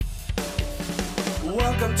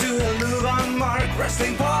Welcome to the Lou and Mark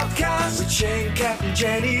Wrestling Podcast with Shane, Captain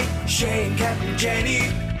Jenny,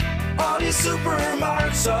 all these super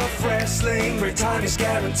marks of wrestling. Great time is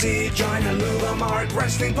guaranteed. Join the Lou and Mark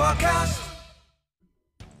Wrestling Podcast.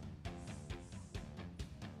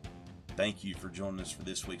 Thank you for joining us for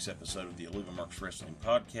this week's episode of the Alluva Marks Wrestling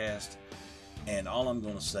Podcast. And all I'm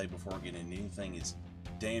going to say before I get into anything is,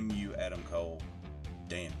 damn you, Adam Cole.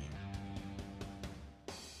 Damn you.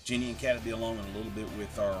 Jenny and Kat will be along in a little bit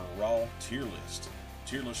with our Raw tier list.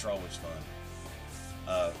 Tier lists are always fun.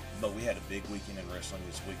 But we had a big weekend in wrestling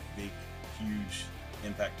this week. Big, huge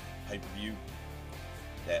Impact pay-per-view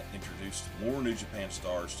that introduced more New Japan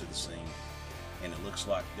stars to the scene. And it looks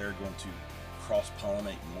like they're going to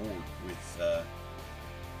cross-pollinate more with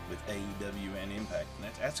AEW and Impact, and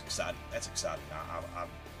that's exciting. That's exciting. I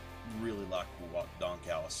really like what Don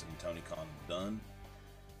Callis and Tony Khan have done.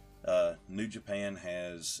 New Japan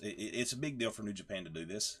has it's a big deal for New Japan to do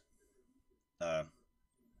this.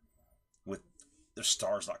 With the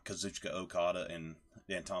stars like Kazuchika Okada and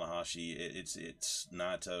Tanahashi, it's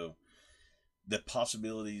Naito. The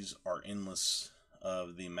possibilities are endless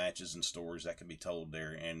of the matches and stories that can be told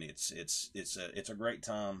there, and it's a great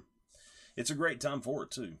time. It's a great time for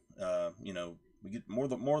it too. We get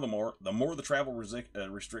the more the travel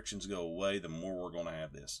restrictions go away, the more we're going to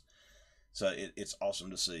have this. So it's awesome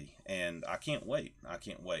to see, and I can't wait.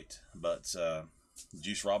 But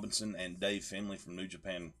Juice Robinson and Dave Finlay from New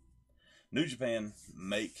Japan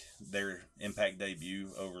make their Impact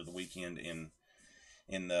debut over the weekend in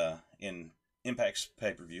Impact's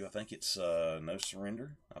pay-per-view. I think it's No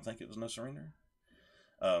Surrender. It was No Surrender.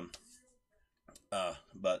 But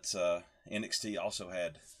NXT also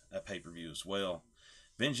had a pay-per-view as well,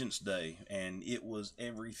 Vengeance Day, and it was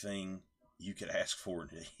everything you could ask for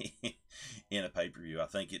in a pay-per-view. I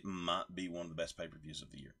think it might be one of the best pay-per-views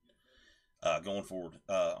of the year. Going forward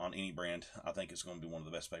on any brand, I think it's going to be one of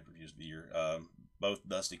the best pay-per-views of the year. Both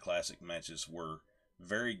Dusty Classic matches were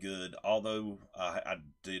very good, although I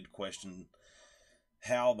did question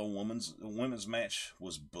how the women's match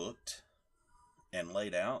was booked and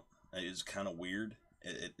laid out. It was kind of weird.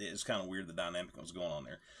 It was kind of weird, the dynamic that was going on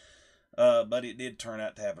there. But it did turn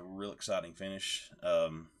out to have a real exciting finish.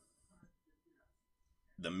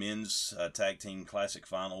 The men's tag team classic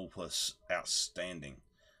final was outstanding.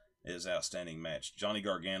 It was an outstanding match. Johnny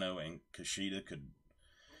Gargano and Kushida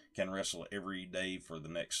can wrestle every day for the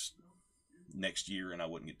next year, and I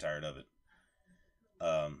wouldn't get tired of it.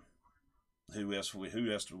 Who else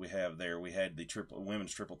did we have there? We had the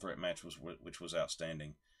women's triple threat match, which was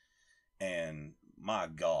outstanding. And my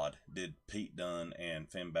God, did Pete Dunne and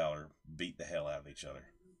Finn Balor beat the hell out of each other.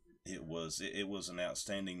 It was an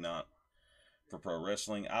outstanding night for pro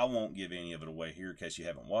wrestling. I won't give any of it away here in case you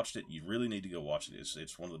haven't watched it. You really need to go watch it.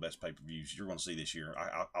 It's one of the best pay-per-views you're going to see this year.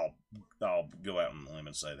 I'll go out on a limb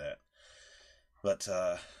and say that. But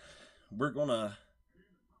we're going to,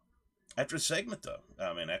 after the segment though,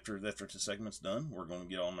 after the segment's done, we're going to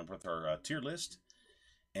get on with our tier list.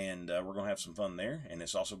 And we're going to have some fun there. And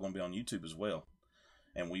it's also going to be on YouTube as well.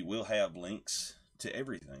 And we will have links to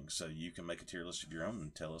everything. So you can make a tier list of your own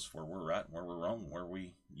and tell us where we're right and where we're wrong, where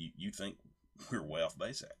you think we're way off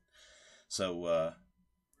base at. So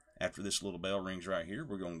after this little bell rings right here,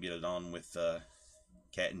 we're going to get it on with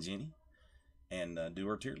Kat and Jenny and do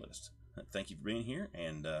our tier list. Thank you for being here.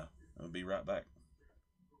 And I'll be right back.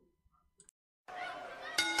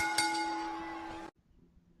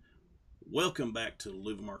 Welcome back to the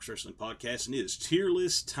Alluva Marks Wrestling Podcast, and it is tier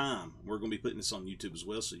list time. We're going to be putting this on YouTube as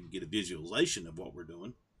well, so you can get a visualization of what we're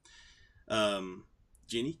doing.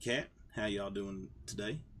 Jenny, Kat, how y'all doing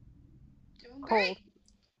today? Doing great.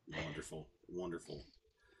 Wonderful.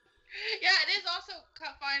 Yeah, it is also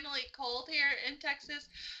finally cold here in Texas.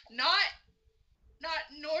 Not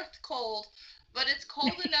north cold, but it's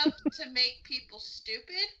cold enough to make people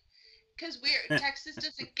stupid, because Texas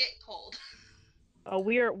doesn't get cold. Oh,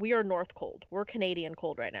 we are North cold. We're Canadian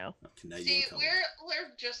cold right now. See,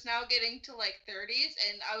 we're just now getting to like 30s,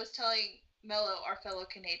 and I was telling Mello, our fellow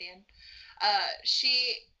Canadian, I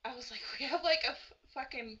was like, we have like a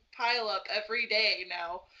fucking pile up every day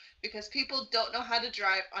now because people don't know how to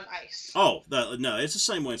drive on ice. Oh, no, it's the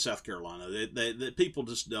same way in South Carolina. The people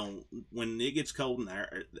just don't. When it gets cold and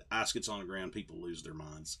the ice gets on the ground, people lose their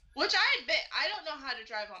minds. Which I admit, I don't know how to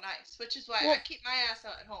drive on ice, which is why I keep my ass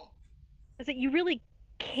out at home. I think you really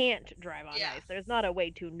can't drive on ice. There's not a way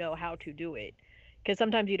to know how to do it, because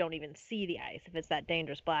sometimes you don't even see the ice if it's that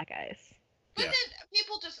dangerous black ice. But then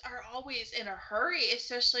people just are always in a hurry,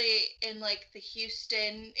 especially in like the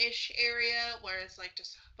Houston-ish area where it's like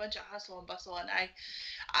just a bunch of hustle and bustle, and I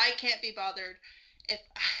can't be bothered if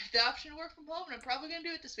the option to work from home, and I'm probably gonna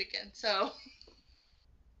do it this weekend. So.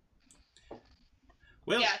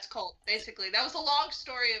 Well, yeah, it's cold. Basically, that was a long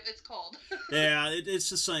story of it's cold. yeah, it's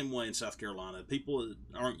the same way in South Carolina. People that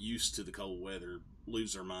aren't used to the cold weather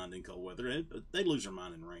lose their mind in cold weather. They lose their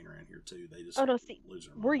mind in rain around here too. They just lose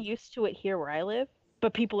their mind. We're used to it here where I live,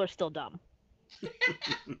 but people are still dumb.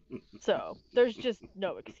 So there's just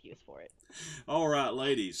no excuse for it. All right,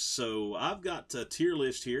 ladies. So I've got a tier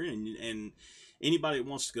list here, and anybody that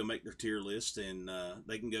wants to go make their tier list, and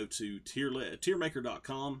they can go to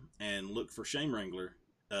tiermaker.com and look for Shame Wrangler.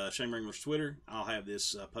 Shame Wrangler's Twitter. I'll have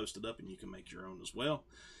this posted up, and you can make your own as well.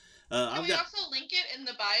 Can we also link it in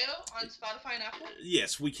the bio on Spotify and Apple?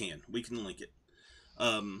 Yes, we can. We can link it.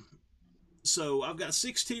 So I've got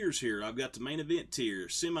 6 tiers here. I've got the main event tier,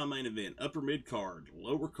 semi-main event, upper mid-card,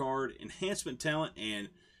 lower card, enhancement talent, and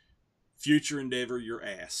future endeavor, your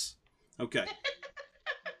ass. Okay.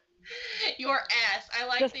 Your ass. I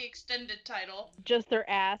like the extended title. Just their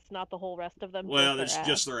ass, not the whole rest of them. Well, it's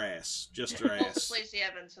just their ass. Just their ass. Lacey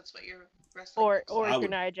Evans, that's what you're wrestling. Or if you're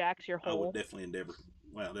Nia Jax, your whole. I would definitely endeavor.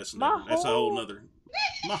 Well, that's a whole nother.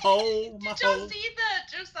 My whole. Did y'all see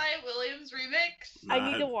the Josiah Williams remix?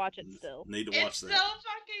 I need to watch it still. Need to watch that. It's so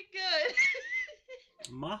fucking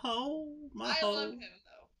good. My whole. I love him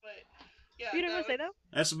though, but yeah. You know what I say though?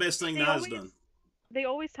 That's the best thing Nia's done. They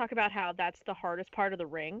always talk about how that's the hardest part of the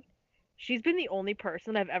ring. She's been the only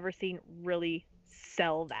person I've ever seen really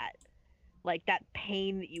sell that. Like that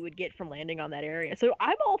pain that you would get from landing on that area. So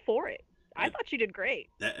I'm all for it. I thought she did great.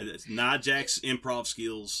 Nia Jax's improv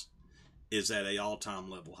skills is at a all-time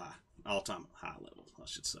high level, I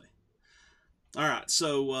should say. All right,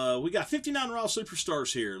 so we got 59 Raw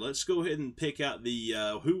superstars here. Let's go ahead and pick out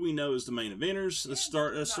the who we know as the main eventers. Let's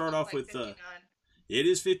start off with. It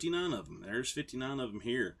is 59 of them. There's 59 of them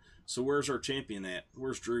here. So where's our champion at?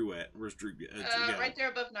 Where's Drew at? Where's Drew? Right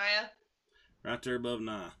there above Nia. Right there above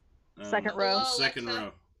Nia. Second row. Second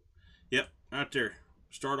row. Yep, right there.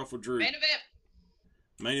 Start off with Drew. Main event.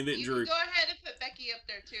 Main event, Drew. You can go ahead and put Becky up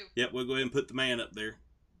there too. Yep, we'll go ahead and put the man up there.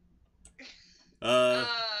 I'm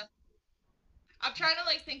trying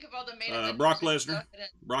to think of all the main events. Brock Lesnar.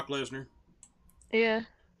 Brock Lesnar. Yeah.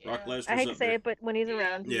 Brock Lesnar's I hate to say there. it, but when he's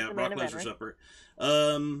around, he's the Brock main Lesnar's eventer. up there.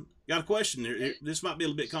 Got a question here. This might be a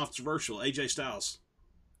little bit controversial. AJ Styles.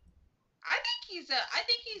 I think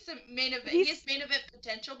he's a main event. He has main event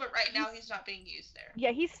potential, but right now he's not being used there.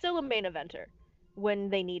 Yeah, he's still a main eventer when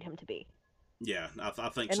they need him to be. Yeah, I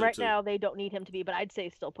think and so right too. now they don't need him to be, but I'd say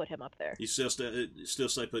still put him up there. You still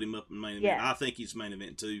say put him up in main event. Yeah. I think he's main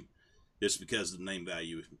event too, just because the name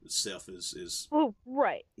value itself is. Oh,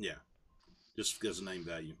 right. Yeah, just because of name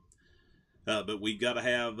value. But we've got to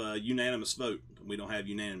have a unanimous vote. We don't have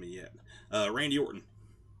unanimity yet. Randy Orton.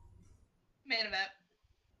 Main event.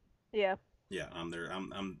 Yeah. Yeah, I'm there.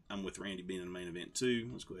 I'm with Randy being in the main event too.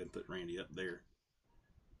 Let's go ahead and put Randy up there.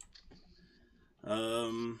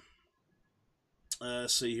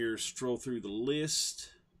 Let's see here. Stroll through the list.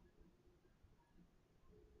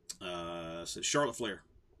 So Charlotte Flair.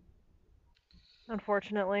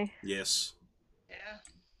 Unfortunately. Yes. Yeah.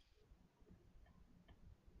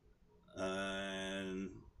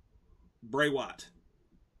 And Bray Wyatt.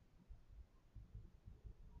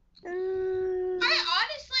 I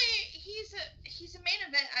honestly, he's a main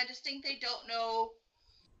event. I just think they don't know.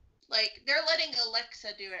 Like, they're letting Alexa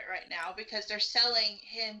do it right now because they're selling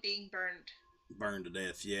him being burned To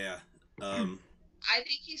death, yeah. I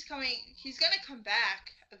think he's coming. He's gonna come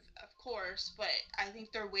back, of course, but I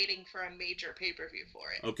think they're waiting for a major pay-per-view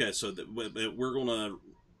for it. Okay, so we're gonna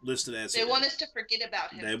list it as they want us to forget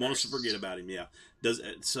about him. They want us to forget about him. Yeah.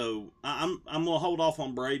 I'm gonna hold off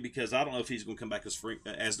on Bray because I don't know if he's gonna come back as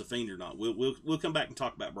the Fiend or not. We'll come back and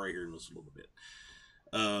talk about Bray here in just a little bit.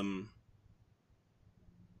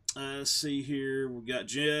 Let's see here. We got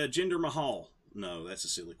Jinder Mahal. No, that's a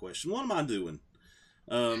silly question. What am I doing?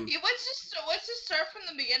 Let's just start from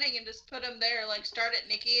the beginning and just put him there. Like, start at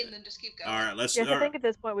Nikki and then just keep going. All right, let's. Yes, I think at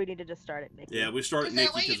this point we need to just start at Nikki. Yeah, we start at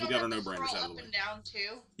Nikki because we got our no no-brainers out of the way. Up and down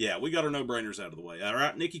too. Yeah, we got our no-brainers out of the way. All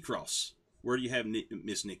right, Nikki Cross. Where do you have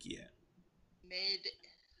Miss Nikki at?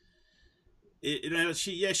 Mid.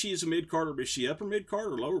 She is a mid carder, but is she upper mid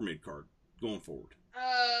card or lower mid card going forward?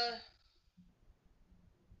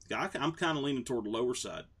 I'm kind of leaning toward the lower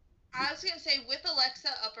side. I was gonna say with Alexa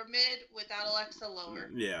upper mid, without Alexa lower.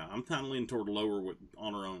 Yeah, I'm kind of leaning toward the lower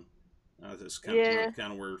on her own. That's kind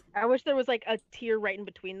of where. I wish there was like a tier right in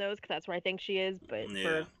between those because that's where I think she is. But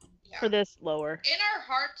for this lower. In our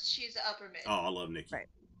hearts, she's upper mid. Oh, I love Nikki. Right.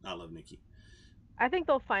 I love Nikki. I think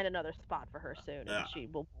they'll find another spot for her soon, and she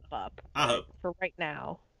will bump up. I hope. For right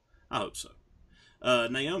now. I hope so.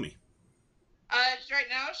 Naomi. Right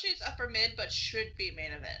now she's upper mid, but should be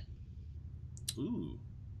main event. Ooh.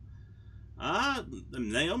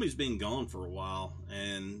 Naomi's been gone for a while,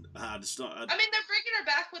 and I just don't. I mean, they're bringing her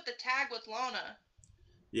back with the tag with Lana.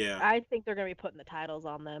 Yeah. I think they're gonna be putting the titles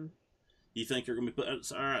on them. You think they're going to be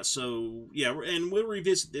put? All right, so yeah, and we'll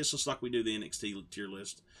revisit this just like we do the NXT tier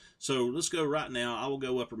list. So let's go right now. I will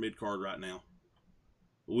go upper mid card right now.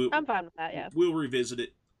 I'm fine with that. Yeah. We'll revisit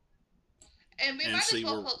it. And we And might see as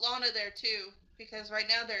well where- put Lana there too, because right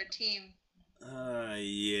now they're a team.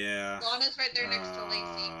 Yeah. Lana's right there next to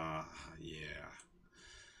Lacey. Yeah.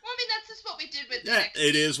 Well, I mean, that's just what we did with Yeah, NXT.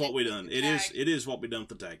 it is what we done. The It is. tag. It is what we done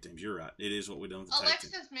with the tag teams. You're right. It is what we done with the tag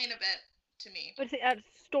teams. Alexa's main event to me. But see,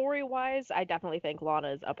 story wise, I definitely think Lana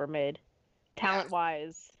is upper mid. Talent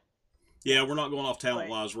wise, Yeah, we're not going off talent Right.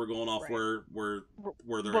 wise. We're going off Right. where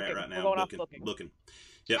they're Booking. at right We're now. going off Booking. booking.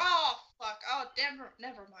 Yep. Oh, fuck. Oh,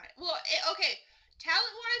 never mind. Well, okay.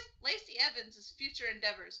 Talent-wise, Lacey Evans is future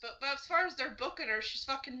endeavors, but as far as they're booking her, she's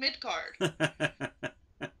fucking mid-card.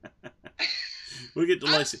 We get to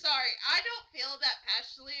I'm Lacey. sorry. I don't feel that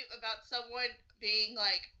passionately about someone being,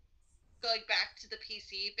 like, going back to the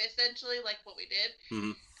PC, essentially, like what we did,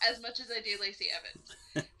 Mhm. as much as I do Lacey Evans.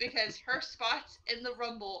 Because her spots in the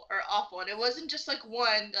Rumble are awful. And it wasn't just, like,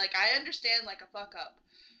 one. Like, I understand, like, a fuck-up.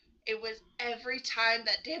 It was every time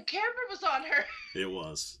that damn camera was on her. It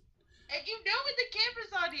was. And you know when the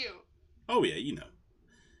camera's on you. Oh yeah, you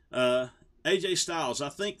know. AJ Styles. I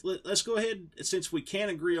think let's go ahead, since we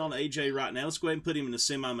can't agree on AJ right now. Let's go ahead and put him in the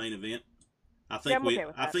semi-main event. I think I'm okay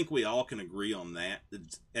with I that. think we all can agree on that.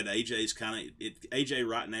 At AJ's kind of AJ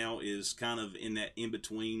right now is kind of in that in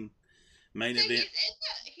between main So event.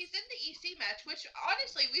 he's in the EC match, which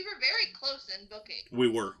honestly we were very close in booking. We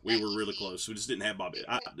were that really EC. close. We just didn't have Bobby.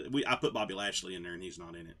 I put Bobby Lashley in there, and he's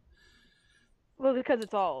not in it. well, because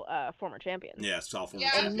it's all former champions. Yeah, it's all for Yeah,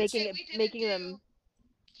 I was And gonna say, making we it- didn't making do them-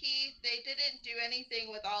 Keith. They didn't do anything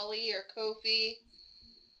with Ali or Kofi.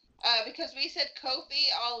 Because we said Kofi,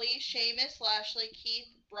 Ali, Sheamus, Lashley, Keith,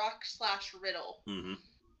 Brock / Riddle, hmm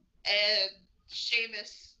and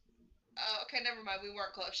Sheamus. Okay, never mind. We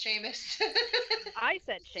weren't close. Sheamus. I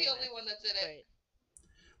said the Sheamus. only one that's in it. Right.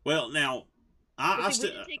 Well, now I But see, we still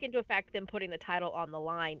didn't take into effect them putting the title on the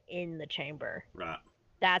line in the chamber. right.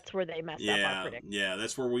 That's where they messed up our Yeah, prediction. yeah.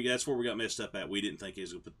 That's where we got messed up at. We didn't think he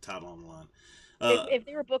was going to put the title on the line. If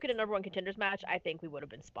they were booking a number one contenders match, I think we would have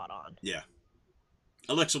been spot on. Yeah.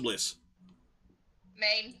 Alexa Bliss.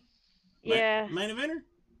 Main. Yeah, Main eventer?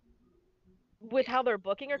 with how they're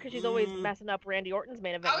booking her, because she's always Mm. messing up Randy Orton's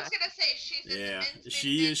main event I was match. gonna say she's in Yeah, the men's main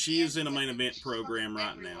she event is- she is and in a main women's. event She's program fucking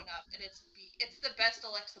right now. everyone up, and it's the best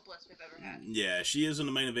Alexa Bliss we've ever had. Yeah, she is in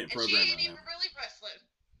the main event And program she ain't right even now. really wrestling.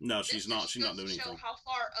 No, This she's not. just She's not goes doing to show anything. how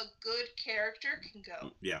far a good character can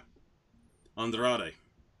go. Yeah. Andrade.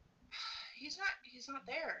 He's not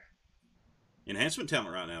there. Enhancement talent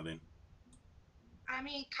right now, then. I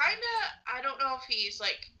mean, kinda. I don't know if he's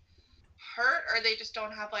like hurt or they just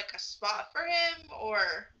don't have like a spot for him,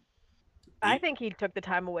 or I think he took the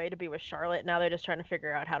time away to be with Charlotte. Now they're just trying to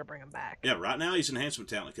figure out how to bring him back. Yeah, right now he's enhancement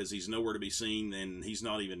talent because he's nowhere to be seen, and he's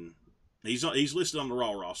not even. He's listed on the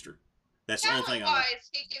Raw roster. That's the only talent thing I know. wise,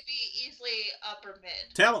 he could be easily upper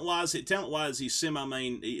mid. Talent wise, he's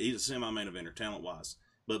semi-main. He's a semi-main eventer, talent wise.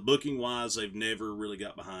 But booking wise, they've never really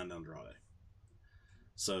got behind Andrade.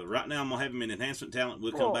 So right now, I'm gonna have him in enhancement talent.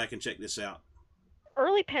 We'll come Cool. back and check this out.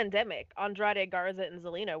 Early pandemic, Andrade, Garza, and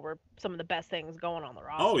Zelina were some of the best things going on the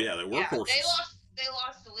roster. Oh yeah, they were Yeah, workhorses. they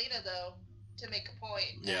lost Alita though to make a point.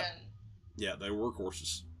 Yeah. And Yeah, they were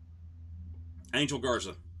workhorses. Angel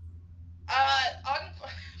Garza.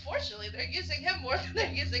 unfortunately, they're using him more than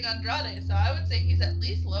they're using Andrade, so I would say he's at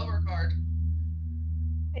least lower card.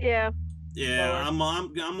 Yeah, Yeah, Lower.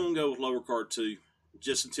 I'm gonna go with lower card too,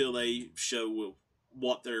 just until they show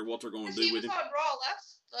what they're going to Because do he with was him. on Raw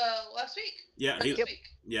last week. Yeah, Or he, this Yep. week.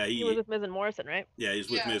 yeah, he was with Miz and Morrison, right? he's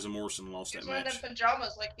with Yeah. Miz and Morrison and lost He that was wearing them match.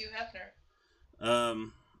 pajamas like Hugh Hefner.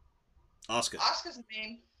 Asuka. Asuka's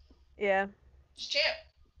main. Yeah. She's champ.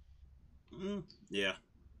 Yeah.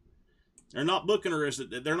 They're not booking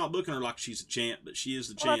her like she's a champ, but she is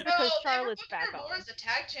the Well, champ. that's because they were Charlotte's booking her back more on. as a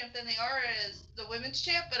tag champ than they are as the women's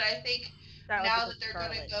champ, but I think That was now because that of they're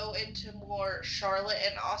going to Charlotte. go into more Charlotte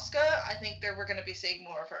and Asuka, I think we're going to be seeing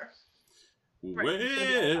more of her. Right, it's gonna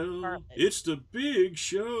be all about Well, Charlotte. it's the big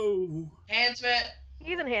show. Enhancement.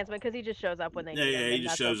 He's enhancement because he just shows up when they Yeah, need him. yeah, he and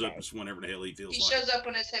just that's shows okay. up just whenever the hell he feels He like. shows up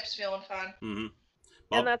when his hip's feeling fine. Mm-hmm.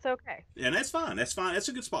 And that's okay. And that's fine. That's fine. That's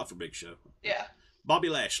a good spot for Big Show. Yeah. Bobby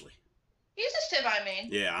Lashley. He's a semi-main.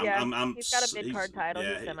 Yeah, Yeah, I'm he's got a mid-card title.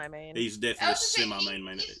 Yeah, he's semi-main. He's I definitely a was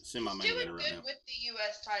gonna say, semi-main he's eventer doing right good now. with the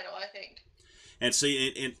U.S. title, I think. And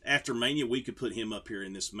see, and after Mania, we could put him up here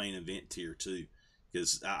in this main event tier too,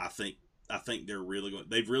 because I think they're really going.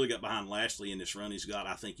 They've really got behind Lashley in this run he's got.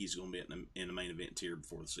 I think he's going to be in the main event tier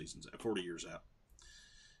before the season's 40 years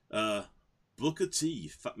out. Booker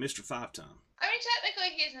T, Mr. 5-time. I mean, technically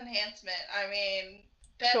he's enhancement. I mean,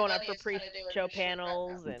 Bad Showing Bunny up for is kinda doing pre-show his shit right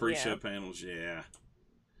panels now. and Pre-show panels, yeah.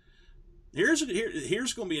 Here's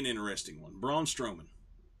going to be an interesting one. Braun Strowman.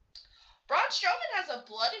 Braun Strowman has a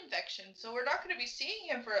blood infection, so we're not going to be seeing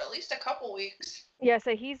him for at least a couple weeks. Yeah,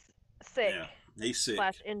 so he's sick Yeah, he's sick.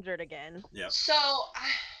 / injured again. Yeah. So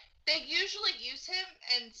they usually use him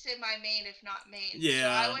in semi-main, if not main. Yeah.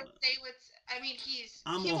 So I would say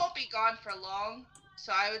he won't be gone for long.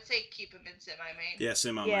 So I would say keep him in semi-main. Yeah,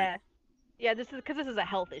 semi-main. Yeah, this is a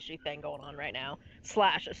health issue thing going on right now /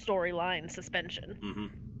 a storyline suspension. Mm-hmm.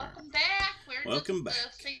 Welcome back. We're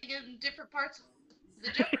just singing different parts of the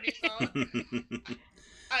Jeopardy song.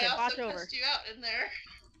 I Yeah, also botch over. cussed you out in there.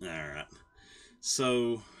 All right.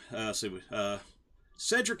 So,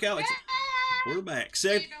 Cedric Alexander. We're back. You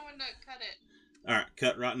know when to cut it. All right,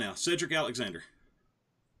 cut right now. Cedric Alexander.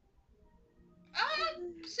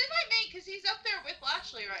 Semi-main, because he's up there with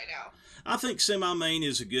Lashley right now. I think semi-main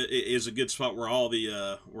is a good spot where all of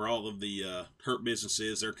the Hurt Business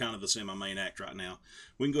is. They're kind of the semi-main act right now.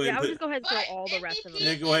 We can go ahead I and would put. just go ahead and throw But all the rest of them.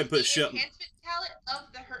 Yeah, go ahead and put the Shut- enhancement talent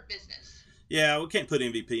of the Hurt Business. Yeah, we can't put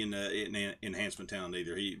MVP in enhancement talent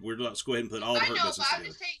either. Let's go ahead and put all the I Hurt know, Business but I'm together.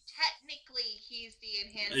 just saying technically he's the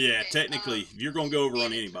enhancement. Yeah, technically, if you're going to go over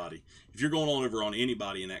on management. anybody, if you're going on over on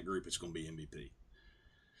anybody in that group, it's going to be MVP.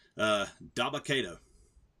 Dabba-Kato.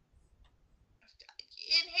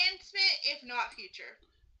 Enhancement, if not future.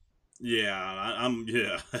 Yeah, I'm.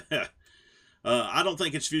 Yeah, I don't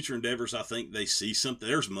think it's future endeavors. I think they see something.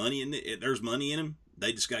 There's money in it. There's money in him.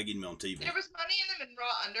 They just got to get him on TV. There was money in them in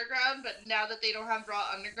Raw Underground, but now that they don't have Raw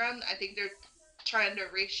Underground, I think they're trying to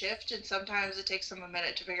reshift, and sometimes it takes them a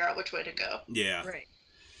minute to figure out which way to go. Yeah, Right.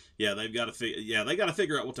 yeah, they've got to they got to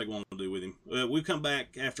figure out what they want to do with him. We've come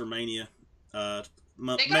back after Mania. They got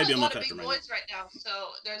Maybe a a lot month of after big Mania. boys right now, so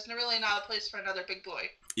there's really not a place for another big boy.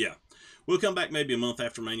 Yeah, we'll come back maybe a month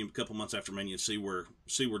after Mania, a couple months after Mania, and see where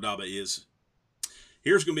Dabba is.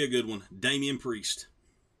 Here's gonna be a good one. Damian Priest.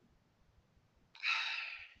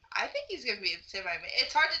 I think he's going to be in semi-main.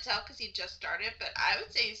 It's hard to tell because he just started, but I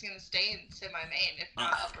would say he's going to stay in semi-main, if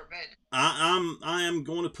not upper mid. I am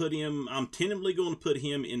going to put him. I'm tentatively going to put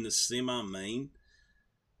him in the semi-main.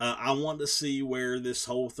 I want to see where this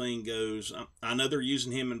whole thing goes. I know they're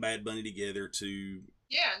using him and Bad Bunny together to.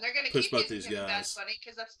 Yeah, and they're going to Push keep both using these him in Bad guys. Bunny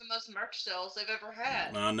because that's the most merch sales they've ever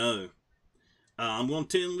had. I know. I'm going to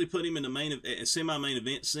tentatively put him in the semi-main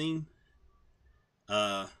event scene.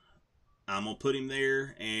 I'm gonna put him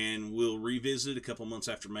there, and we'll revisit a couple months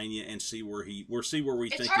after Mania and see where we It's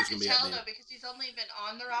think hard he's to gonna be at tell then. though because he's only been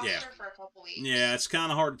on the roster for a couple weeks. Yeah, it's kind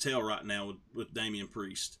of hard to tell right now with Damian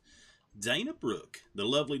Priest. Dana Brooke, the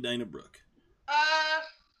lovely Dana Brooke.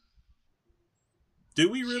 Do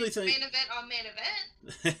we really she's think? main event on main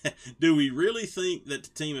event? Do we really think that the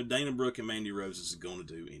team of Dana Brooke and Mandy Rose is going to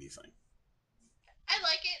do anything? I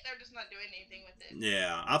like it. They're just not doing anything with it.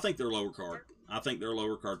 Yeah, I think they're lower card. I think they're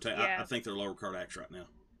lower card. Yeah. I think they're lower card acts right now.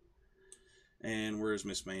 And where's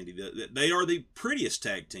Miss Mandy? They are the prettiest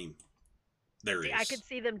tag team there is. I could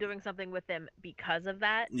see them doing something with them because of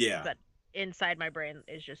that. Yeah. But inside my brain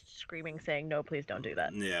is just screaming, saying, "No, please don't do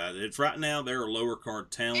that." Yeah, it's right now they're a lower card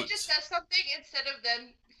talent. It just says something instead of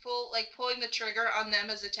them pulling the trigger on them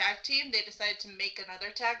as a tag team. They decided to make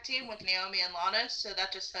another tag team with Naomi and Lana, so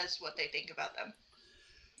that just says what they think about them.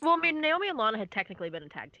 Well, I mean, Naomi and Lana had technically been a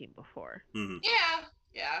tag team before. Mm-hmm.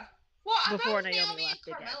 Yeah. Well, I Before thought it was Naomi Naomi left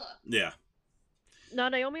and again. Carmella. Yeah, No,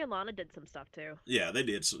 Naomi and Lana did some stuff too. yeah, they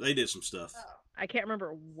did. They did some stuff. Oh. I can't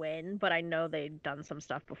remember when, but I know they'd done some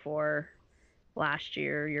stuff before last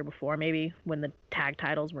year before, maybe when the tag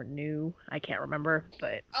titles were new. I can't remember,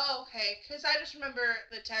 but Oh, okay. Because I just remember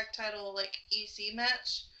the tag title EC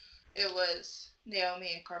match. It was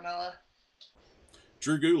Naomi and Carmella.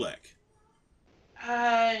 Drew Gulak.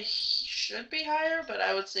 He should be higher, but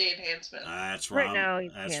I would say enhancement. That's where Right now,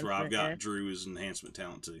 he's that's where I've enhancement, got yeah. Drew as enhancement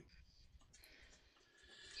talent too.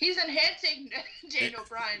 He's enhancing Daniel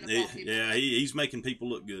Bryan. Of all people. Yeah, he's making people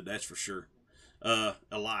look good. That's for sure.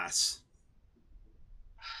 Elias.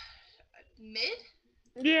 Mid?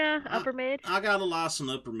 yeah, upper mid. I got Elias in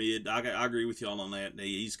upper mid. I agree with y'all on that.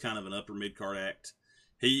 He's kind of an upper mid card act.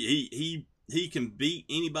 He can beat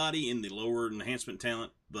anybody in the lower enhancement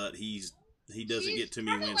talent, but he doesn't get too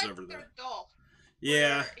many kinda wins like over their there. Dolph,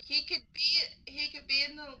 Yeah, where he could be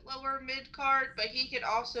in the lower mid card, but he could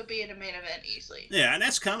also be in a main event easily. yeah, and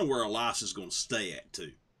that's kind of where Elias is going to stay at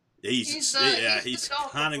too. He's the he's golfer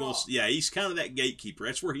kind of ball. he's kind of that gatekeeper.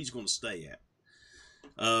 That's where he's going to stay at.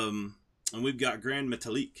 And we've got Grand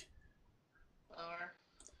Metalik. Lower.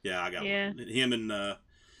 Yeah, I got Yeah. one.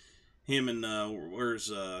 Him and where's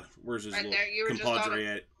his Right little there, you were just on compadre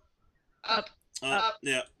it. at? Up. Up.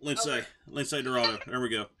 Yeah, Lindsay Over. Dorado. There we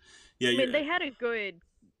go. Yeah, I mean, they had a good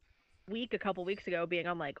week a couple weeks ago, being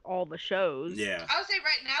on like all the shows. yeah, I would say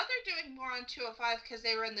right now they're doing more on 205 because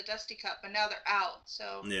they were in the Dusty Cup, but now they're out.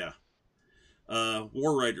 So yeah.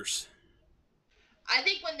 War Raiders. I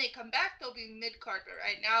think when they come back, they'll be mid card. But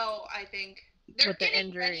right now, I think they're With the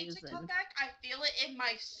getting ready injuries to come and- back. I feel it in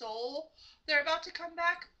my soul. They're about to come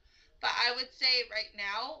back. But I would say right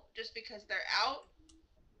now, just because they're out,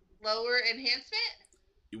 lower enhancement.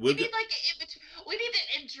 We We'll need go- like we need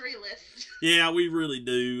an injury list. Yeah, we really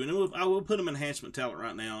do, and I will put them enhancement talent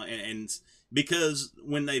right now, and because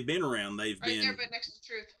when they've been around, they've Right been there, but next to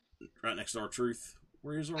Truth. right next to our truth.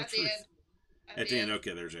 Where is our At the truth? end. At the end,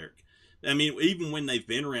 okay, there's Eric. I mean, even when they've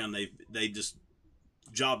been around, they just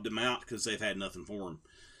jobbed them out because they've had nothing for them.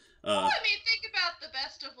 Well, I mean, think about the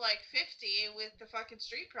best of like 50 with the fucking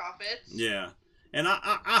Street Profits. Yeah, and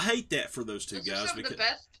I hate that for those two Those are guys some of because the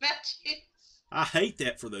best matches. I hate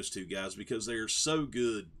that for those two guys because they're so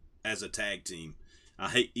good as a tag team. I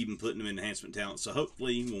hate even putting them in enhancement talent. So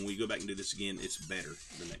hopefully, when we go back and do this again, it's better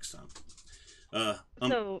the next time.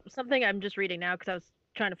 So something I'm just reading now because I was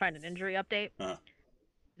trying to find an injury update. Uh-huh.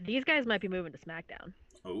 These guys might be moving to SmackDown.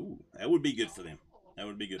 Oh, that would be good for them. That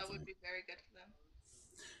would be good That for would them. be very good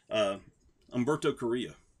for them. Umberto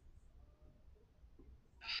Carrillo.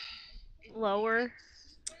 Lower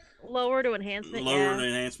to enhancement. Lower yeah. than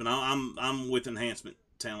enhancement. I'm with enhancement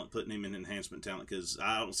talent, putting him in enhancement talent because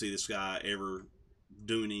I don't see this guy ever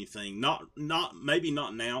doing anything. Not maybe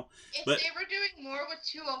not now. If But- they were doing more with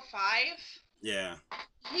 205, Yeah,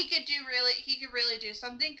 he could really do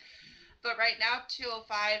something. But right now,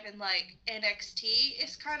 205 and like NXT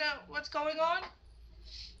is kind of what's going on.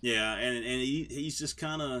 yeah, and he's just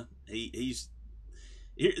kind of he's.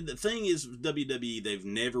 The thing is, WWE, they've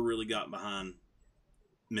never really got behind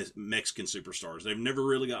Mexican superstars. They've never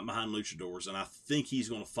really gotten behind luchadors, and I think he's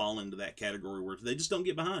going to fall into that category where they just don't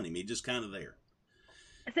get behind him. He's just kind of there.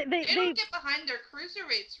 They They don't get behind their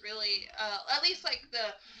cruiserweights really. At least like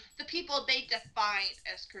the people they defined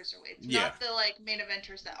as cruiserweights, Yeah. not the like main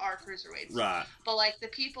eventers that are cruiserweights. Right. But like the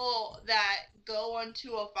people that go on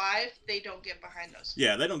 205, they don't get behind those.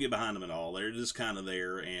 Yeah, they don't get behind him at all. They're just kind of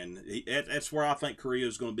there, and that's where I think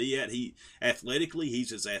Carrillo's going to be at. He athletically,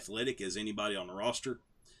 he's as athletic as anybody on the roster.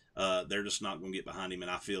 They're just not going to get behind him,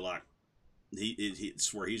 and I feel like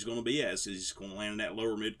it's where he's going to be at. So he's going to land in that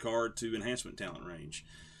lower mid card to enhancement talent range.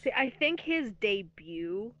 See, I think his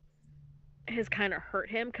debut has kind of hurt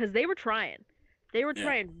him because they were trying. They were Yeah.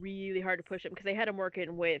 trying really hard to push him because they had him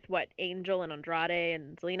working with Angel and Andrade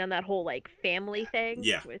and Zelina on that whole like family thing.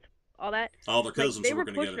 Yeah. With all that. All their Like, cousins they are were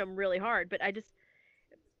working pushing together. him really hard, but I just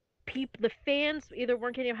the fans either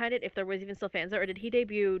weren't getting behind it if there was even still fans there, or did he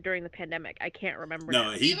debut during the pandemic? I can't remember. No,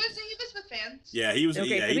 now. He was with fans. Yeah, he was.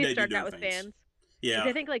 Okay, yeah, so he debuted started doing out with fans. 'Cause Yeah,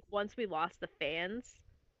 I think like once we lost the fans,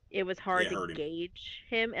 it was hard Yeah, it to hurt him. gauge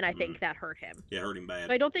him, and I think that hurt him. yeah, hurt him bad.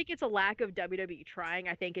 So I don't think it's a lack of WWE trying.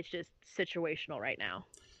 I think it's just situational right now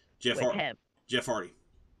Jeff with him. Jeff Hardy.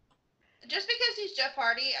 Just because he's Jeff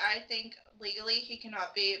Hardy, I think legally he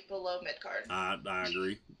cannot be below mid card. I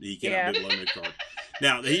agree. He cannot Yeah. be below mid card.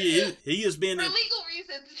 Now he has been For in, legal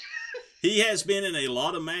reasons. he has been in a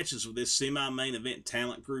lot of matches with this semi-main event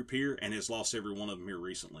talent group here, and has lost every one of them here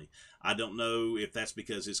recently. I don't know if that's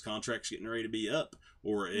because his contract's getting ready to be up,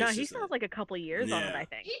 or it's No, he just still has like a couple years on it. Yeah. I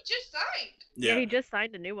think. He just signed. Yeah, he just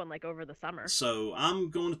signed a new one like over the summer. So I'm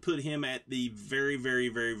going to put him at the very, very,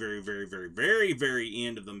 very, very, very, very, very, very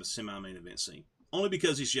end of the semi-main event scene, only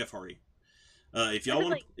because he's Jeff Hardy. If y'all I mean,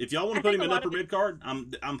 want, like, if y'all want I to put think him in a lot upper of it- mid card,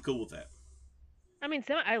 I'm cool with that. I mean,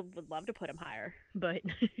 I would love to put him higher, but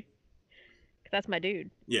 'cause that's my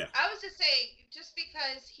dude. Yeah, I was to say, just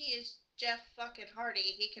because he is Jeff fucking Hardy,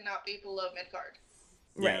 he cannot be below mid card.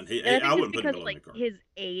 Yeah, Right. and he- And I think I just wouldn't put him because below like mid-card. his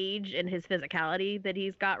age and his physicality that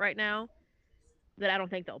he's got right now, that I don't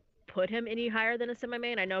think they'll put him any higher than a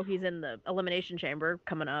semi-main. I know he's in the elimination chamber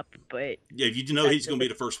coming up, but yeah. You know That's he's going to be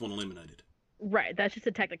just- the first one eliminated. right, that's just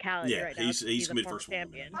a technicality Yeah, right now. he's since gonna be a the former first one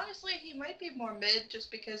champion. Honestly, he might be more mid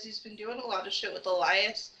just because he's been doing a lot of shit with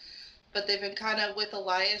Elias, but they've been kind of with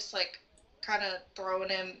Elias, like, kind of throwing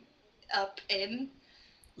him up in.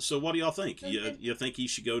 So what do y'all think? Mhm. You think he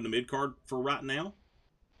should go to mid card for right now?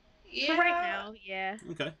 Yeah. For right now, yeah.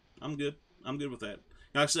 Okay, I'm good. I'm good with that.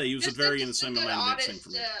 Like I say, he was Just a very just in the same good, main event scene honest, for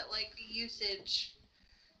me. like, usage,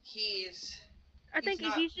 he's I think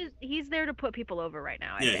not. he's there to put people over right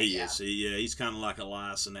now. I Yeah, think. he is. He's kind of like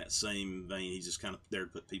Elias in that same vein. He's just kind of there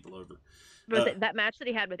to put people over. But that match that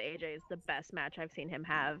he had with AJ is the best match I've seen him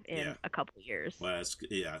have in a couple of years. Well,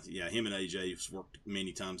 him and AJ have worked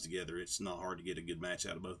many times together. It's not hard to get a good match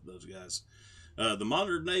out of both of those guys. The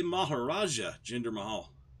modern day Maharaja, Jinder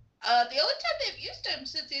Mahal. The only time they've used him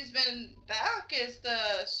since he's been back is the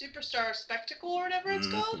Superstar Spectacle or whatever it's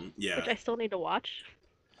called. Yeah. Which I still need to watch.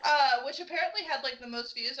 Which apparently had like the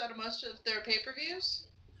most views out of most of their pay-per-views.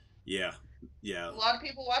 Yeah. A lot of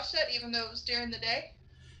people watched that, even though it was during the day.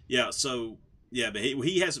 Yeah. So but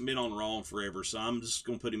he hasn't been on Raw in forever, so I'm just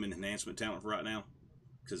gonna put him in enhancement talent for right now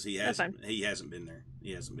because he hasn't been there.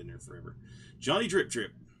 He hasn't been there forever. Johnny Drip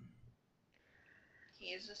Drip.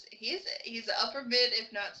 He's upper mid,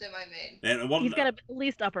 if not semi-main. And he's got at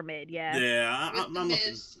least upper mid, yeah. Yeah,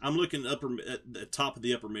 I'm looking at the top of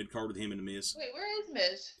the upper mid card with him and the Miz. Wait, where is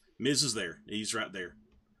Miz? Miz is there. He's right there.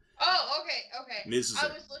 Oh, okay. Miz is I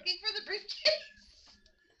there. was looking for the briefcase.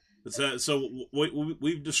 So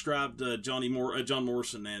we've described John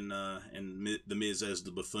Morrison and the Miz as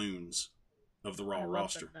the buffoons of the Raw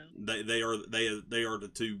roster. They are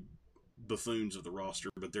the two buffoons of the roster,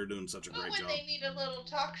 but they're doing such a great job. When they need a little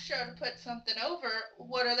talk show to put something over,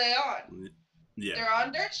 what are they on? Yeah, they're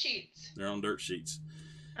on dirt sheets. They're on dirt sheets.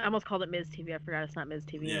 I almost called it Miz TV. I forgot it's not Miz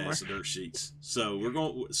TV anymore. Yeah, it's the dirt sheets. So we're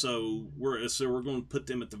going to put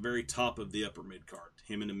them at the very top of the upper mid card.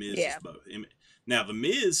 Him and the Miz is both. Now the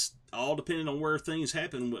Miz, all depending on where things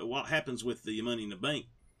happen, what happens with the Money in the Bank,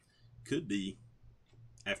 could be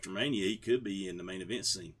after Mania. He could be in the main event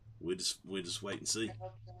scene. We'll just wait and see.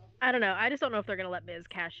 I don't know. I just don't know if they're going to let Miz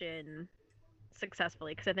cash in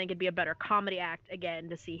successfully because I think it'd be a better comedy act again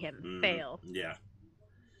to see him fail. Yeah.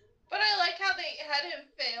 But I like how they had him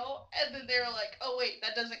fail, and then they were like, "Oh wait,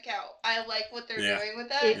 that doesn't count." I like what they're doing with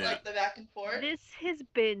that, like the back and forth. This has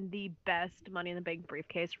been the best Money in the Bank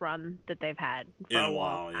briefcase run that they've had for in a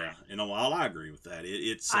while. Yeah, in a while, I agree with that.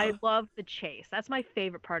 I love the chase. That's my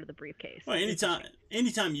favorite part of the briefcase. Well,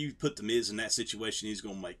 anytime you put the Miz in that situation, he's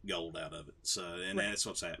gonna make gold out of it. So, that's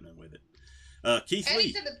what's happening with it. Keith Lee.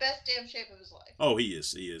 He's in the best damn shape of his life. Oh, he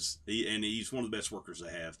is. And he's one of the best workers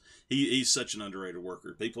they have. He's such an underrated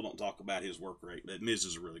worker. People don't talk about his work rate, but Miz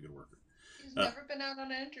is a really good worker. He's never been out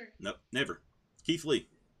on an injury. Nope, never. Keith Lee.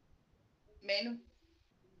 Main.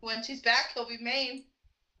 Once he's back, he'll be main.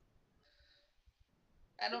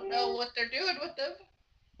 I don't know what they're doing with him.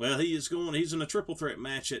 Well, he's in a triple threat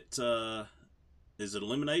match at, is it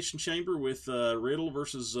Elimination Chamber with Riddle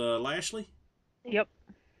versus Lashley? Yep.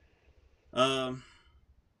 I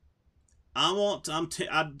want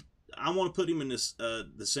to put him in this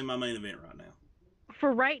the semi-main event right now.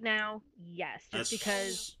 For right now, yes, just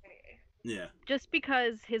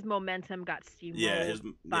because his momentum got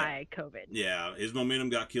steamrolled by COVID. Yeah, his momentum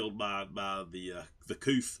got killed by the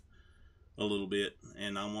Couth a little bit,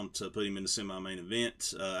 and I want to put him in the semi-main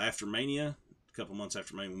event after Mania. A couple months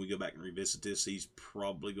after Mania, when we go back and revisit this, he's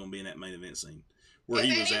probably going to be in that main event scene. Where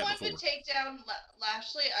he was at before. If anyone could take down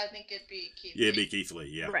Lashley, I think it'd be Keith Lee. Yeah, it'd be Keith Lee,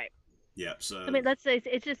 yeah. Right. Yeah, so... I mean, it's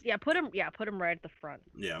just, put him right at the front.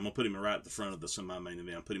 Yeah, I'm going to put him right at the front of the semi-main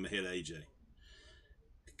event. I'll put him ahead of AJ.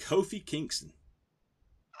 Kofi Kingston.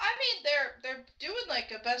 I mean, they're doing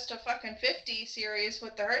like a best of fucking 50 series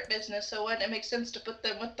with the Hurt Business, so wouldn't it make sense to put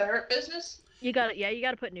them with the Hurt Business? You got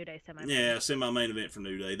to put New Day semi-main. Yeah, semi-main event for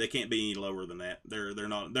New Day. They can't be any lower than that.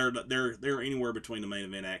 They're anywhere between the main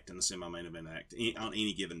event act and the semi-main event act on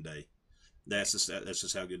any given day. That's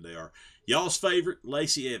just how good they are. Y'all's favorite,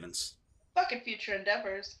 Lacey Evans. Fucking future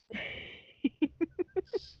endeavors.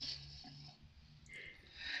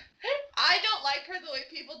 I don't like her the way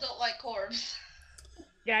people don't like Corbs.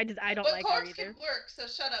 Yeah, I don't like her either. But Corbs can work, so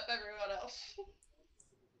shut up, everyone else.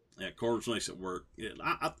 Yeah, Corbs makes it work. Yeah,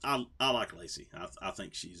 I like Lacey. I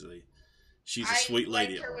think she's a sweet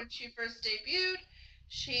lady. I liked her when she first debuted.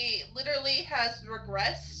 She literally has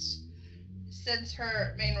regressed since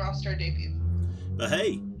her main roster debut. But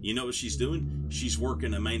hey, you know what she's doing? She's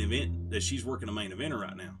working a main event. She's working a main eventer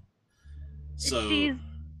right now. So she's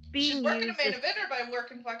working a main eventer by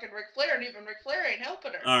working fucking Ric Flair, and even Ric Flair ain't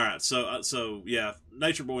helping her. All right, so yeah,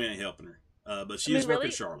 Nature Boy ain't helping her. But she is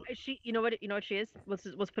working Charlotte. You know what she is?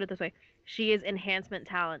 Let's put it this way. She is enhancement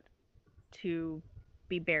talent to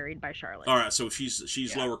be buried by Charlotte. All right, so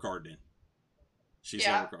she's lower card then. She's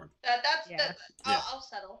lower card. I'll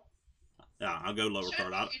settle. Yeah, I'll go lower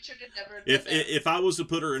card. If I was to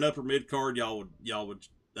put her in upper mid card, y'all would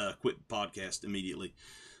quit the podcast immediately.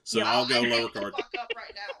 So yeah, I'll go lower card. Fuck up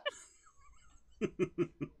right now.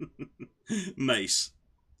 Mace.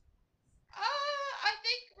 I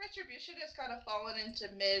think Retribution has kind of fallen into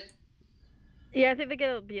mid. Yeah, I think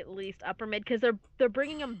they'll be at least upper mid because they're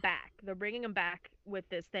bringing them back. They're bringing them back with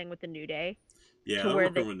this thing with the New Day Yeah, to they're where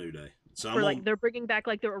working they with New Day. So for like they're bringing back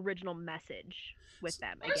like their original message with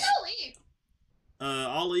them Where's again. Ali?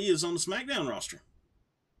 Ali is on the SmackDown roster.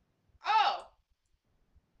 Oh,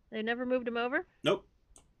 They never moved him over. Nope.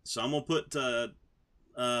 So I'm gonna put the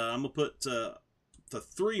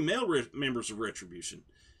 3 male members of Retribution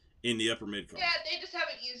in the upper mid card. yeah, they just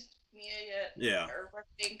haven't used Mia yet. Yeah. Or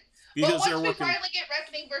Reckoning. Because But once they're we working. finally get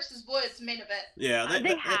Reckoning versus Woods main event. Yeah,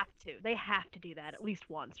 They have to. They have to do that at least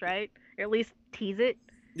once, right? Or at least tease it.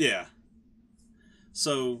 Yeah.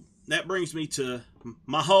 So that brings me to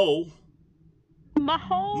my whole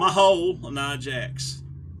Nia Jax.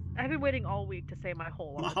 I've been waiting all week to say my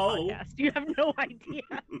whole on My this whole. podcast. You have no idea.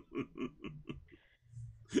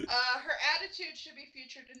 Her attitude should be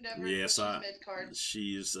featured in Denver. Yes, mid card.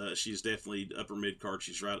 she's definitely upper mid card.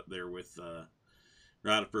 She's right up there with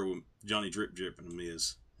Johnny Drip Drip and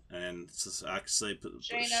Miz. And so I could say put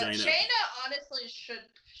Shayna honestly should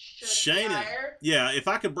Shayna. retire. Yeah, if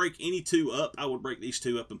I could break any 2 up, I would break these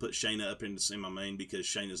 2 up and put Shayna up in my main because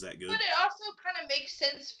Shayna's that good. But it also kind of makes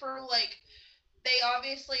sense for like they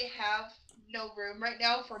obviously have no room right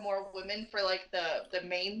now for more women for like the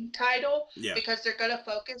main title Yeah. because they're gonna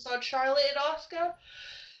focus on Charlotte and Asuka.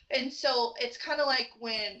 And so it's kind of like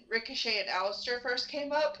when Ricochet and Aleister first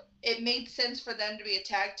came up, it made sense for them to be a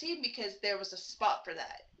tag team because there was a spot for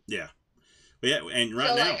that. Yeah. But yeah, and right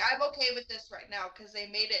so now, like I'm okay with this right now because they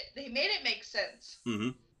made it make sense. mm-hmm,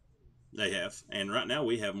 they have, and right now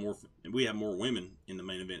we have more women in the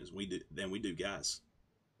main event than we do guys,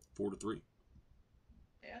 4-3.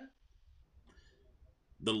 Yeah.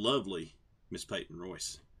 The lovely Miss Peyton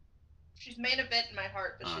Royce. She's main event in my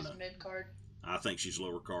heart, but I she's know. mid card. I think she's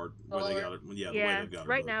lower card. Where they Lower. got it. Yeah, the way Yeah, they've got it.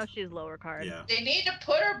 right now booked. she's lower card. Yeah. They need to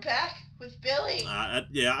put her back with Billy.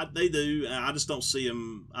 They do. I just don't see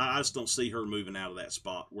them. I just don't see her moving out of that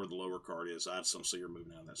spot where the lower card is. I just don't see her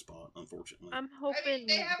moving out of that spot, unfortunately. I'm I hoping. mean,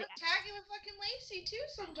 they have a tagging with fucking Lacey too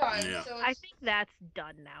sometimes. Yeah. So I it's, think that's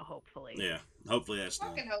done now. Hopefully. Yeah, hopefully that's I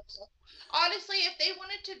done. fucking hope so. Honestly, if they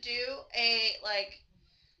wanted to do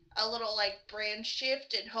a little like brand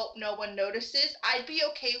shift and hope no one notices, I'd be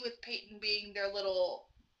okay with Peyton being their little,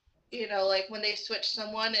 like when they switch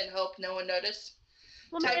someone and hope no one notice.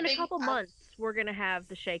 Well, in a couple months, we're gonna have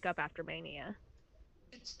the shake up after Mania.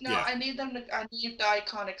 Yeah. I need the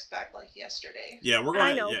Iconics back like yesterday. Yeah, we're gonna.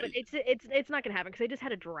 I know, yeah, but it's not gonna happen because they just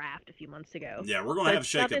had a draft a few months ago. yeah, we're gonna have a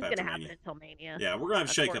shake up Nothing's after gonna happen Mania. until Mania. Yeah, we're gonna have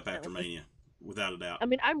a shake up after Unfortunately. Mania, without a doubt. I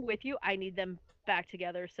mean, I'm with you. I need them back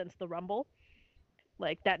together since the Rumble.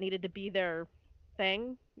 Like that needed to be their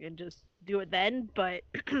thing and just do it then. But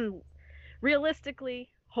realistically,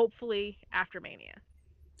 hopefully after Mania.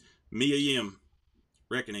 Mia Yim,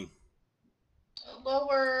 Reckoning.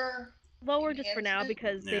 Lower Just for now Enhancement?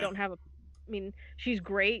 because Yeah. they don't have a. I mean, she's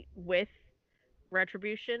great with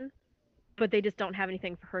Retribution, but they just don't have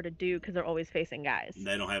anything for her to do because they're always facing guys.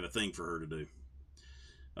 They don't have a thing for her to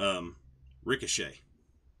do. Ricochet.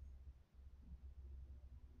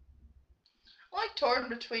 I'm like torn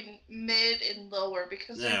between mid and lower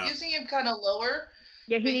because Yeah. they're using him kind of lower.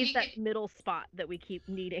 Yeah, he But needs he that can- middle spot that we keep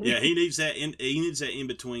needing. Yeah, he needs that in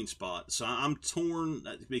between spot. So I'm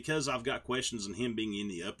torn because I've got questions on him being in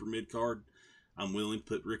the upper mid card. I'm willing to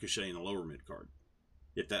put Ricochet in the lower mid card,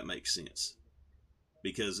 if that makes sense.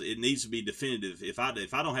 Because it needs to be definitive. If I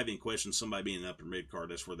don't have any questions, somebody being in the upper mid card,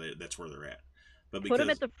 that's where they're at. But because, Put him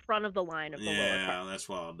at the front of the line of the lower yeah, card. that's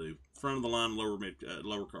what I'll do. Front of the line, lower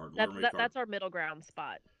card, lower mid card. That's our middle ground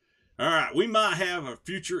spot. All right, we might have a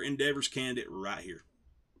future endeavors candidate right here,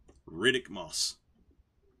 Riddick Moss.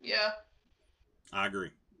 Yeah. I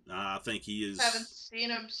agree. I think he is. Haven't seen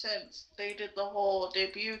him since they did the whole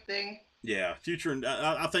debut thing. Yeah,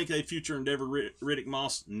 I think a future endeavor Riddick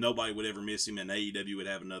Moss. Nobody would ever miss him, and AEW would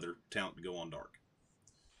have another talent to go on dark.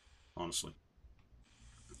 Honestly.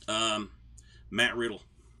 Matt Riddle.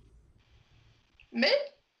 Mid?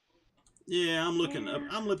 Yeah, I'm looking up.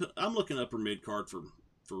 I'm looking upper mid card for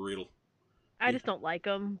Riddle. I just don't like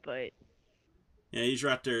him, but Yeah, he's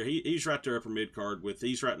right there. He's right there upper mid card with.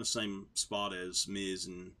 He's right in the same spot as Miz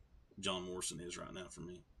and John Morrison is right now for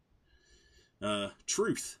me.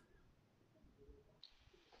 Truth.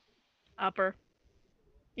 upper.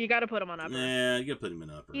 You got to put him on upper. Yeah, you gotta put him in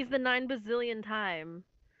upper. He's the 9 bazillion time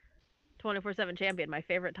 24/7 champion, my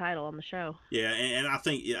favorite title on the show. Yeah, and I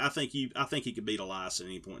think he could beat Elias at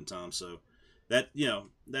any point in time. So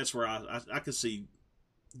that's where I could see,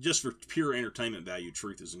 just for pure entertainment value,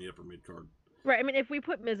 Truth is in the upper mid card. Right. I mean, if we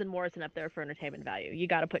put Miz and Morrison up there for entertainment value, you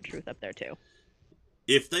got to put Truth up there too.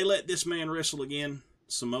 If they let this man wrestle again,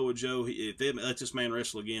 Samoa Joe, if they let this man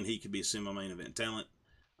wrestle again, he could be a semi-main event talent.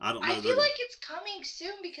 I don't know. I feel like it's coming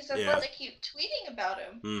soon because of Yeah. what they keep tweeting about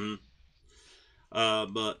him.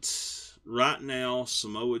 But right now,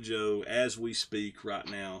 Samoa Joe, as we speak, right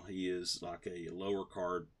now, he is like a lower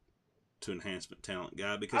card to enhancement talent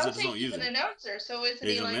guy because I they would just say don't he's use an him. announcer, so isn't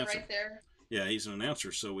He's he an like announcer. right there? Yeah, he's an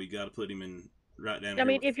announcer, so we got to put him in right down I here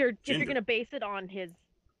mean, with if you're Jinder. gonna base it on his,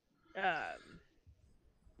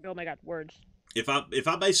 oh my god, words. If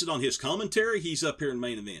I base it on his commentary, he's up here in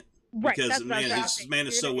main event Right, because that's what I was man, gonna his say. man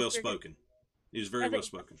is You're so gonna- well you're gonna- spoken. He's very I think- well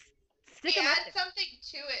spoken. Stick He him adds something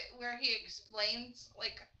to it where he explains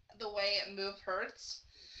like the way a move hurts.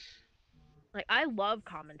 Like, I love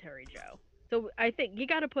commentary Joe. So I think you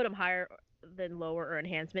got to put him higher than lower or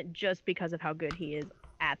enhancement just because of how good he is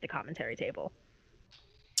at the commentary table.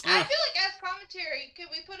 I feel like as commentary, could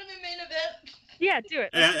we put him in main event? Yeah, do it.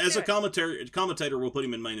 Let's just As do a it. commentator, we'll put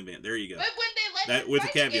him in main event. There you go. But when they let That him with a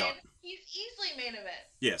fight caveat. again, he's easily main event.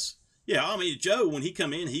 Yes. Yeah, I mean, Joe, when he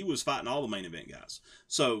come in, he was fighting all the main event guys.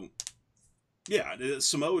 So, yeah,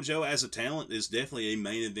 Samoa Joe as a talent is definitely a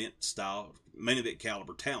main event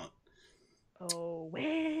caliber talent. Oh,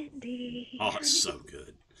 Wendy. Oh, it's so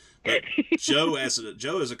good. But Joe as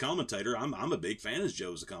a commentator, I'm a big fan of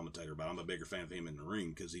Joe as a commentator, but I'm a bigger fan of him in the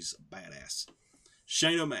ring because he's a badass.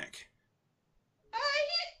 Shane O'Mac. I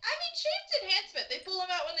mean, Shane's enhancement. They pull him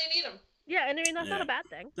out when they need him. Yeah, and I mean, that's not Yeah. a bad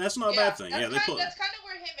thing. That's not a bad thing. Yeah, That's kind of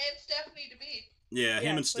where him and Steph need to be. Yeah, him Yeah,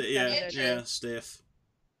 and put Steph. them Yeah, together. yeah, Steph.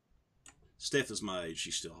 Steph is my age.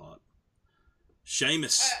 She's still hot.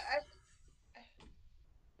 Sheamus.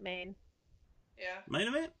 Main. Yeah. Main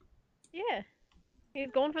event? Yeah. He's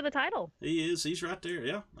going for the title. He is. He's right there.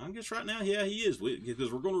 Yeah, I guess right now, yeah, he is.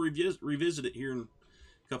 Because we're going to revisit it here in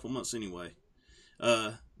a couple months anyway.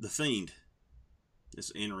 The Fiend. It's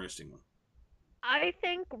an interesting one. I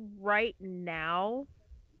think right now,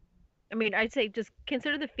 I mean, I'd say just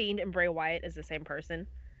consider the Fiend and Bray Wyatt as the same person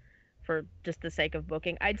for just the sake of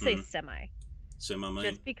booking. I'd say Semi-main.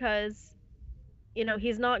 just because, you know,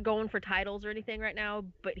 he's not going for titles or anything right now,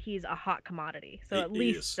 but he's a hot commodity. So at He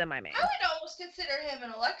least is. semi-main. I would almost consider him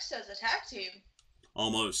and Alexa as a tag team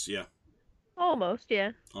Almost, yeah. Almost,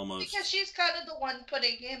 yeah. Almost. because she's kind of the one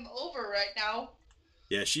putting him over right now.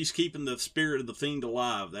 Yeah, she's keeping the spirit of the Fiend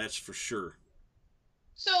alive, that's for sure.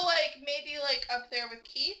 So like maybe like up there with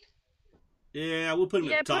Keith. Yeah, we'll put him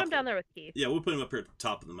Yeah, at the put top. him down there with Keith. Yeah, we'll put him up here at the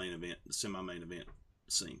top of the main event, the semi-main event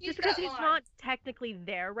scene. He's Just because got he's line. not technically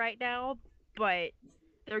there right now, but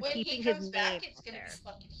they're When keeping he his comes name back, it's out gonna there. be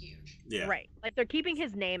fucking huge. Yeah. Right. Like they're keeping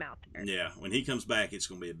his name out there. Yeah, when he comes back, it's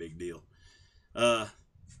going to be a big deal.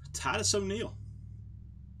 Titus O'Neil.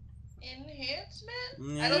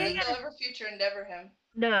 Enhancement? Yeah. I don't think they'll ever future endeavor him.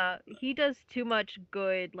 No, he does too much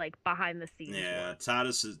good, like behind the scenes. Yeah, work.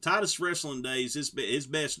 Titus wrestling days. His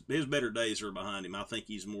better days are behind him. I think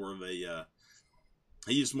he's more of a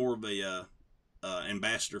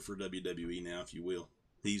ambassador for WWE now, if you will.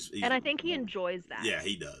 He's And I think he enjoys that. Yeah,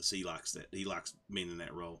 he does. He likes that. He likes being in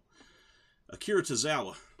that role. Akira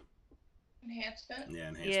Tozawa. Enhancement? Yeah, Yeah.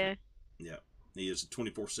 enhancement. Yeah, he is a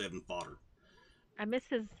 24/7 fodder. I miss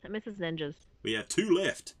his ninjas. We have two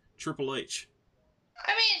left. Triple H.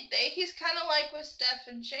 I mean, he's kind of like with Steph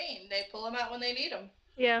and Shane. They pull him out when they need him.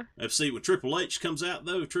 Yeah. Let's see, when Triple H comes out,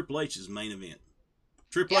 though, Triple H is main event.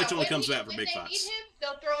 Triple H only comes out for big When fights. they need him,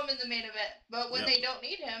 they'll throw him in the main event. But when Yep. they don't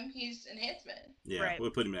need him, he's enhancement. Yeah, Right. we'll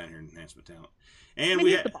put him down here in enhancement talent. I And mean, we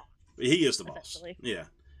he's have the boss. he is the boss. essentially. Yeah,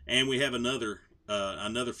 and we have another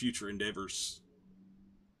future endeavors.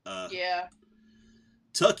 Yeah.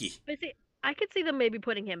 Tucky. But see, I could see them maybe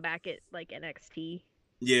putting him back at like NXT.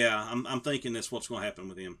 Yeah, I'm thinking that's what's going to happen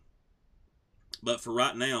with him. But for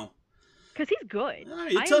right now, Because he's good.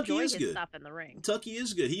 yeah, I Tucky enjoy is his good. stuff in the ring. Tucky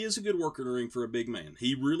is good. He is a good worker in the ring for a big man.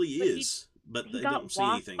 He really But is. But He they got don't see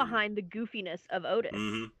lost anything. behind the goofiness of Otis.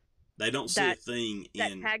 Mm-hmm. They don't see a That- thing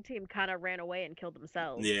That in. tag team kind of ran away and killed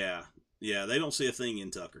themselves. Yeah, they don't see a thing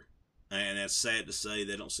in Tucker, and that's sad to say.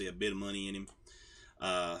 They don't see a bit of money in him.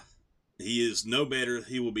 He is no better.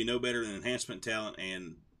 He will be no better than enhancement talent,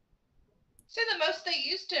 and See, the most they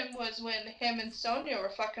used him was when him and Sonya were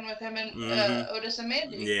fucking with him and Mhm. Otis and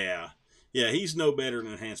Mandy. yeah, he's no better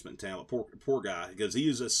than enhancement talent. Poor guy, because he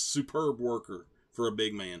is a superb worker for a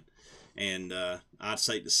big man, and I'd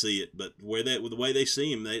hate to see it, but with the way they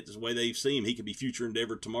see him, the way they see him, he could be future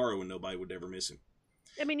endeavor tomorrow, and nobody would ever miss him.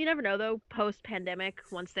 I mean, you never know though. Post pandemic,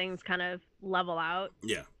 once things kind of level out,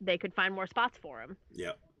 Yeah, they could find more spots for him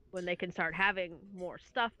yeah. when they can start having more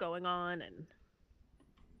stuff going on and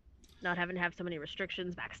not having to have so many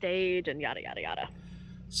restrictions backstage and yada yada yada.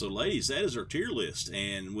 So, ladies, that is our tier list,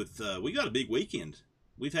 and with we got a big weekend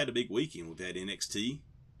we've had a big weekend. We've had NXT.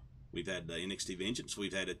 We've had NXT Vengeance.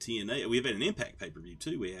 We've had a TNA. We've had an Impact pay-per-view,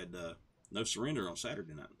 too. We had No Surrender on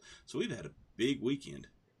Saturday night. So we've had a big weekend.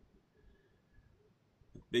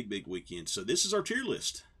 Big weekend. So this is our tier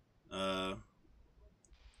list.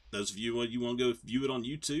 Those of you want to go view it on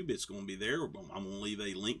YouTube, it's going to be there. I'm going to leave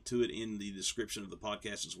a link to it in the description of the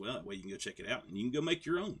podcast as well. That way you can go check it out, and you can go make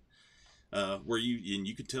your own.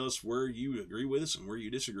 You can tell us where you agree with us and where you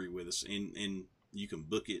disagree with us, and you can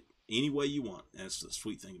book it any way you want. That's the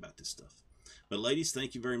sweet thing about this stuff. But ladies,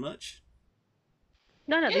 thank you very much.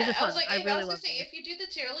 No, these are I fun. was like, I I really was love gonna say, them. if you do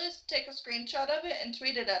the tier list, take a screenshot of it and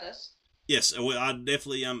tweet it at us. Yes, well, I'm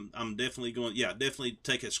definitely going. Yeah, definitely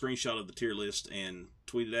take a screenshot of the tier list and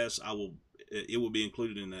tweet it at us. It will be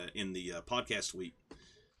included in the podcast week.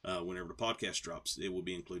 Whenever the podcast drops, it will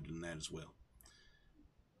be included in that as well.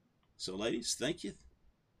 So, ladies, thank you.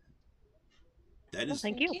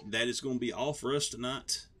 Thank you. That is going to be all for us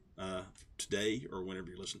tonight, today, or whenever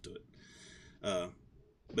you listen to it.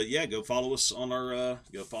 But yeah, go follow us on our.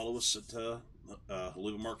 Go follow us at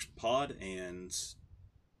Haluva Marks Pod and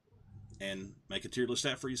make a tier list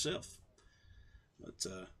out for yourself. But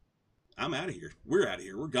I'm out of here. We're out of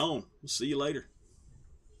here. We're gone. We'll see you later.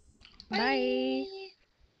 Bye.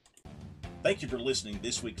 Thank you for listening to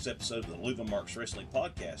this week's episode of the Haluva Marks Wrestling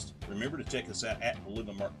Podcast. Remember to check us out at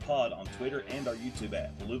Haluva Mark Pod on Twitter and our YouTube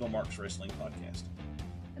at Haluva Marks Wrestling Podcast.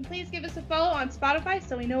 And please give us a follow on Spotify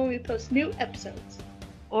so we know when we post new episodes.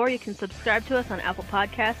 Or you can subscribe to us on Apple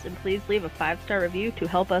Podcasts, and please leave a 5-star review to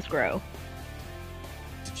help us grow.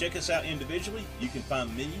 To check us out individually, you can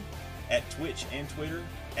find me at Twitch and Twitter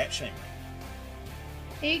at Shamer.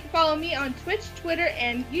 And you can follow me on Twitch, Twitter,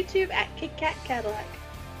 and YouTube at KitKat Cadillac.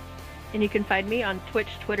 And you can find me on Twitch,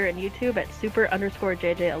 Twitter, and YouTube at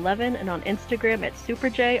super_JJ11 and on Instagram at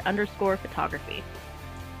superJ_photography.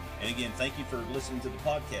 And again, thank you for listening to the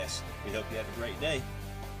podcast. We hope you have a great day.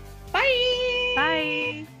 Bye!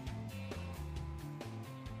 Bye!